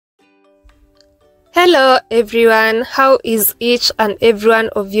Hello everyone, how is each and every one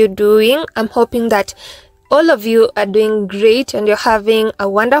of you doing? I'm hoping that all of you are doing great and you're having a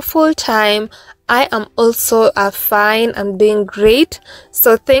wonderful time. I am also fine, I'm doing great.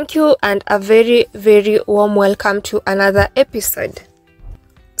 So thank you and a very warm welcome to another episode.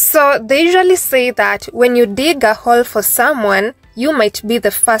 So they usually say that when you dig a hole for someone, you might be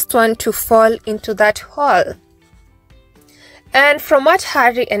the first one to fall into that hole. And from what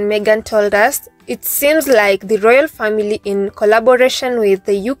Harry and Meghan told us, it seems like the royal family, in collaboration with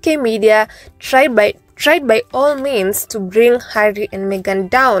the UK media, tried by all means to bring Harry and Meghan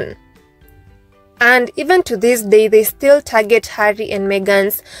down. And even to this day, they still target Harry and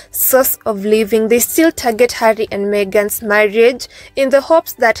Meghan's source of living. They still target Harry and Meghan's marriage in the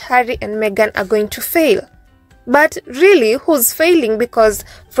hopes that Harry and Meghan are going to fail. But really, who's failing? Because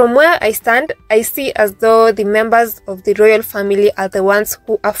from where I stand, I see as though the members of the royal family are the ones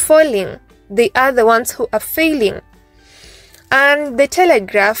who are falling. They are the ones who are failing. And the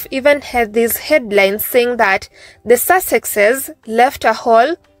Telegraph even had this headline saying that the Sussexes left a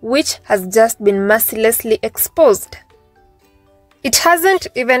hole which has just been mercilessly exposed. It hasn't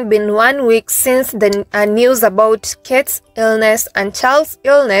even been 1 week since the news about Kate's illness and Charles'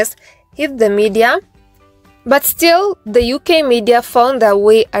 illness hit the media, but still the UK media found their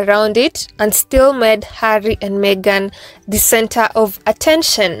way around it and still made Harry and Meghan the center of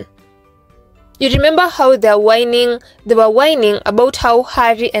attention. You remember how they were whining about how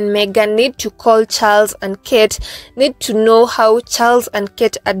Harry and Meghan need to call Charles and Kate, need to know how Charles and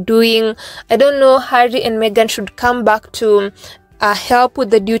Kate are doing. I don't know, Harry and Meghan should come back to help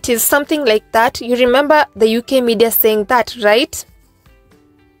with the duties, something like that. You remember the UK media saying that, right?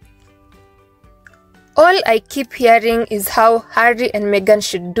 All I keep hearing is how Harry and Meghan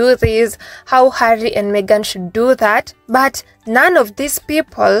should do this, how Harry and Meghan should do that, but none of these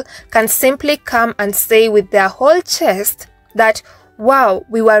people can simply come and say with their whole chest that, wow,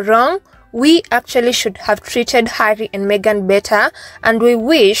 we were wrong, we actually should have treated Harry and Meghan better, and we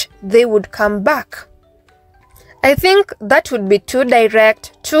wish they would come back. I think that would be too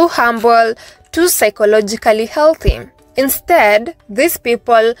direct, too humble, too psychologically healthy. Instead, these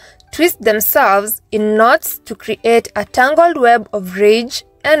people twist themselves in knots to create a tangled web of rage,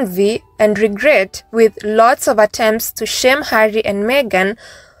 envy, and regret, with lots of attempts to shame Harry and Meghan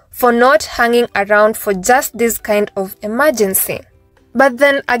for not hanging around for just this kind of emergency. But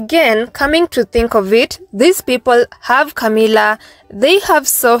then again, coming to think of it, these people have Camilla, they have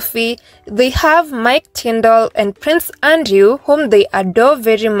Sophie, they have Mike Tyndall and Prince Andrew, whom they adore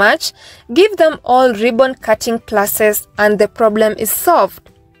very much. Give them all ribbon-cutting classes and the problem is solved.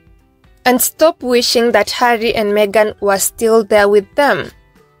 And stop wishing that Harry and Meghan were still there with them.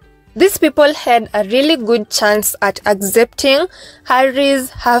 These people had a really good chance at accepting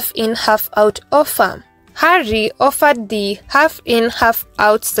Harry's half-in, half-out offer. Harry offered the half-in,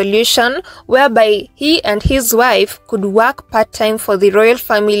 half-out solution whereby he and his wife could work part-time for the royal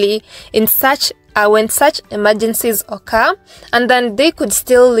family in when such emergencies occur, and then they could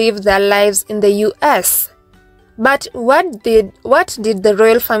still live their lives in the US. But what did the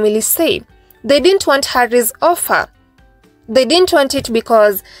royal family say? They didn't want Harry's offer. They didn't want it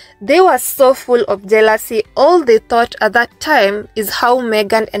because they were so full of jealousy. All they thought at that time is how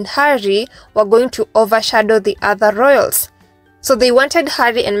Meghan and Harry were going to overshadow the other royals. So they wanted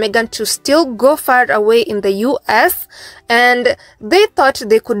Harry and Meghan to still go far away in the US, and they thought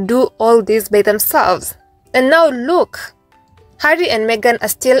they could do all this by themselves. And now look, Harry and Meghan are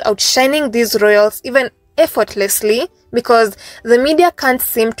still outshining these royals even effortlessly because the media can't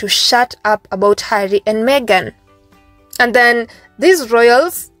seem to shut up about Harry and Meghan. And then these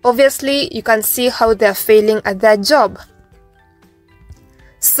royals, obviously you can see how they're failing at their job.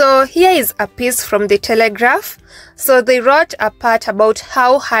 So here is a piece from the Telegraph. So they wrote a part about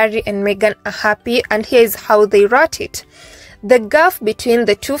how Harry and Meghan are happy, and here is how they wrote it. The gulf between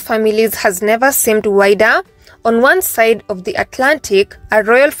the two families has never seemed wider. On one side of the Atlantic, a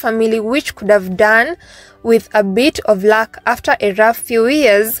royal family which could have done with a bit of luck after a rough few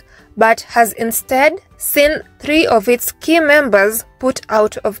years, but has instead seen 3 of its key members put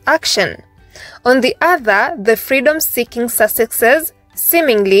out of action. On the other, the freedom-seeking Sussexes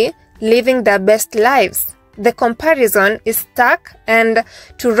seemingly living their best lives. The comparison is stark and,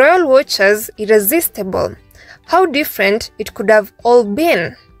 to royal watchers, irresistible. How different it could have all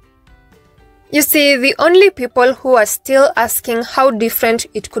been. You see, the only people who are still asking how different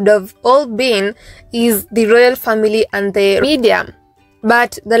it could have all been is the royal family and the media.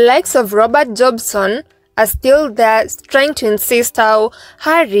 But the likes of Robert Jobson are still there trying to insist how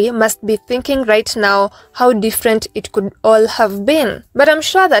Harry must be thinking right now how different it could all have been. But I'm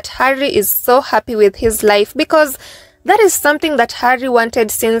sure that Harry is so happy with his life because that is something that Harry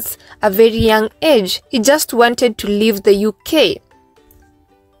wanted since a very young age. He just wanted to leave the UK.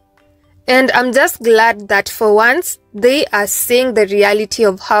 And I'm just glad that for once they are seeing the reality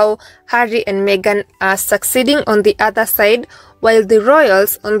of how Harry and Meghan are succeeding on the other side, while the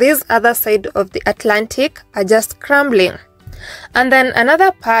royals on this other side of the Atlantic are just crumbling. And then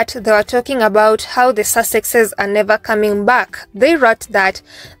another part, they were talking about how the Sussexes are never coming back. They wrote that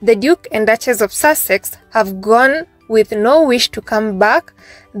the Duke and Duchess of Sussex have gone with no wish to come back.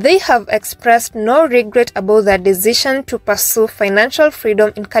 They have expressed no regret about their decision to pursue financial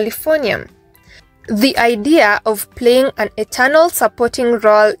freedom in California. The idea of playing an eternal supporting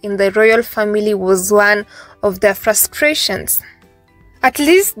role in the royal family was one of their frustrations. At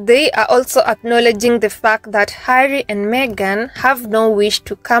least they are also acknowledging the fact that Harry and Meghan have no wish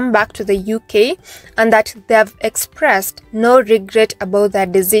to come back to the UK and that they have expressed no regret about their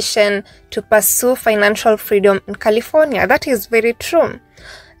decision to pursue financial freedom in California. That is very true.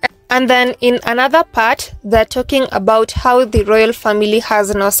 And then in another part, they're talking about how the royal family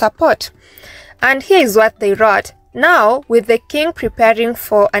has no support. And here is what they wrote. Now, with the king preparing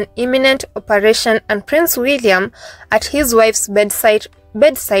for an imminent operation and Prince William at his wife's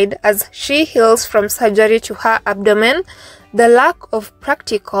bedside as she heals from surgery to her abdomen, the lack of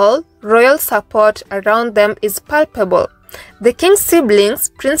practical royal support around them is palpable. The king's siblings,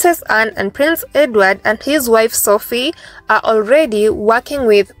 Princess Anne and Prince Edward and his wife Sophie, are already working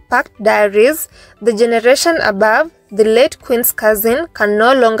with packed diaries. The generation above, the late Queen's cousin, can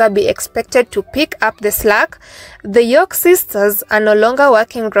no longer be expected to pick up the slack. The York sisters are no longer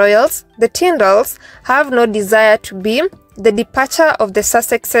working royals. The Tyndalls have no desire to be. The departure of the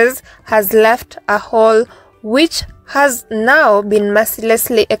Sussexes has left a hole which has now been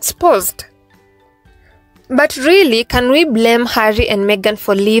mercilessly exposed. But really, can we blame Harry and Meghan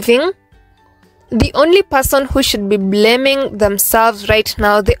for leaving? The only person who should be blaming themselves right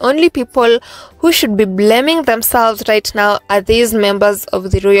now, the only people who should be blaming themselves right now are these members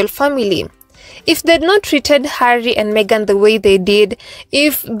of the royal family. If they'd not treated Harry and Meghan the way they did,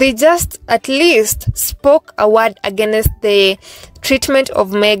 if they just at least spoke a word against the treatment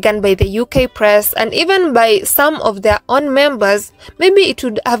of Meghan by the UK press and even by some of their own members, maybe it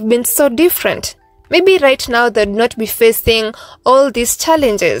would have been so different. Maybe right now they'd not be facing all these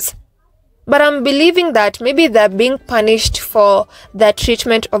challenges. But I'm believing that maybe they're being punished for their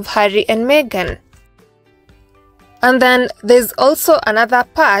treatment of Harry and Meghan. And then there's also another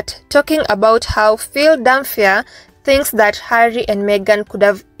part talking about how Phil Dampier thinks that Harry and Meghan could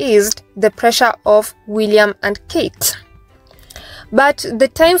have eased the pressure of William and Kate. But the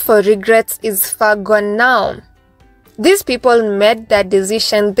time for regrets is far gone now. These people made their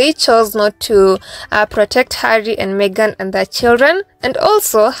decision. They chose not to protect Harry and Meghan and their children, and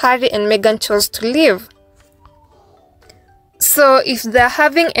also Harry and Meghan chose to leave. So if they're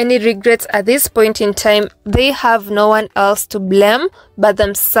having any regrets at this point in time, they have no one else to blame but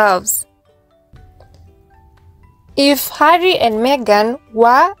themselves. If Harry and Meghan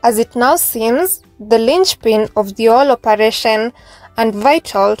were, as it now seems, the linchpin of the whole operation and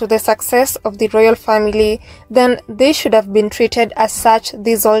vital to the success of the royal family, then they should have been treated as such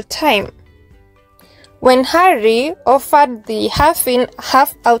this whole time. When Harry offered the half-in,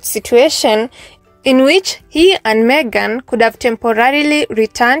 half-out situation in which he and Meghan could have temporarily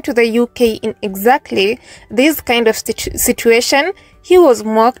returned to the UK in exactly this kind of situation, he was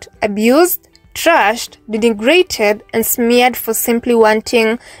mocked, abused, trashed, denigrated, and smeared for simply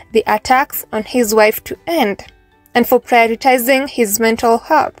wanting the attacks on his wife to end and for prioritizing his mental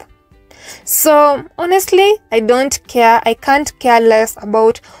health. So honestly, I don't care. I can't care less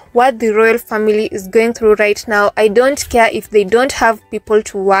about what the royal family is going through right now. I don't care if they don't have people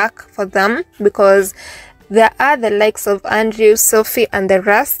to work for them, because there are the likes of Andrew, Sophie, and the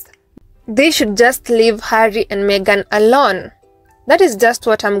rest. They should just leave Harry and Meghan alone. That is just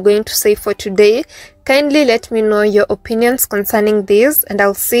what I'm going to say for today. Kindly let me know your opinions concerning this, and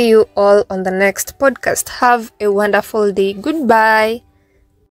I'll see you all on the next podcast. Have a wonderful day. Goodbye.